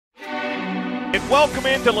And welcome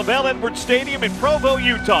into LaVell Edwards Stadium in Provo,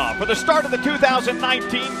 Utah for the start of the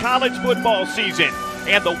 2019 college football season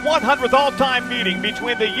and the 100th all-time meeting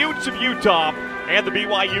between the Utes of Utah and the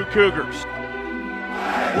BYU Cougars.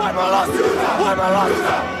 One more loss, Utah! One more loss,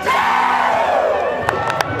 Utah!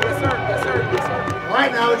 Yes, sir. Yes, sir. Yes, sir. All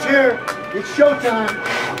right, now it's here. It's showtime.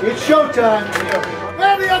 It's showtime.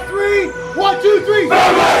 Family on three. 1, 2, 3.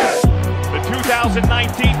 The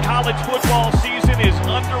 2019 college football season is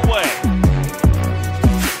underway.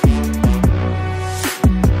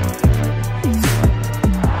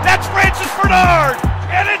 That's Francis Bernard,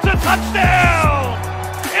 and it's a touchdown!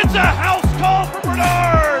 It's a house call for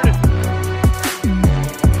Bernard!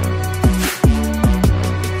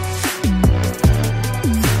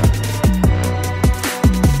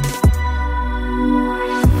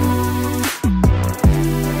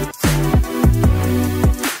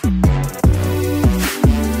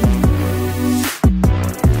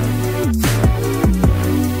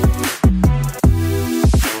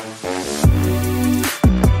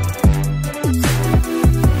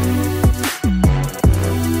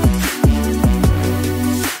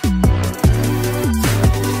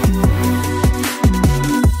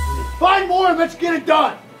 Let's get it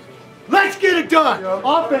done. Let's get it done.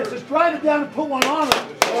 Offense, let's drive it down and put one on them.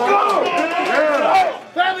 Go! Yeah.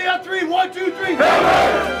 Family on three. 1, 2, 3.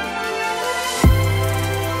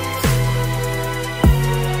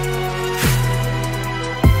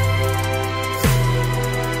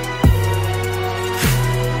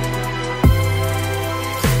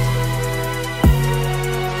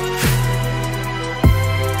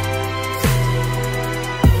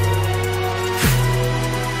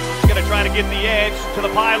 Trying to get the edge to the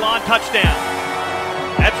pylon, touchdown.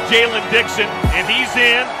 That's Jalen Dixon, and he's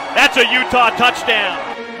in. That's a Utah touchdown.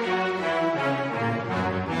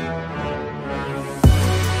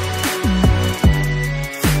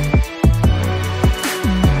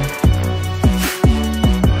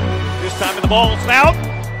 This time the ball's out.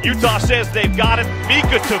 Utah says they've got it.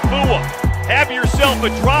 Mika Tafua, have yourself a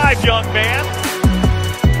drive, young man.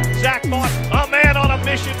 Zach Moss, a man on a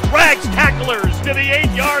mission, drags tacklers to the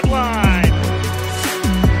 8-yard line.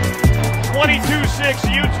 22-6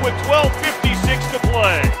 Utes with 12:56 to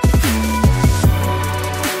play.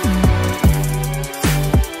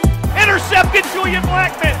 Intercepted, Julian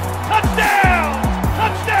Blackman. Touchdown!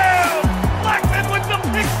 Touchdown! Blackman with the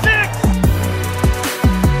pick six.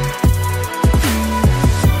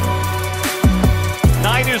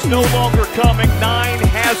 Nine is no longer coming. 9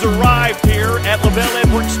 has arrived here at LaVell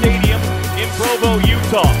Edwards Stadium in Provo,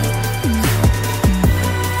 Utah.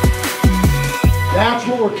 That's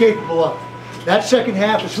what we're capable of. That second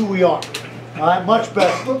half is who we are. All right, much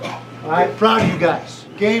better. All right, proud of you guys.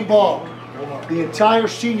 Game ball. The entire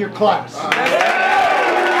senior class.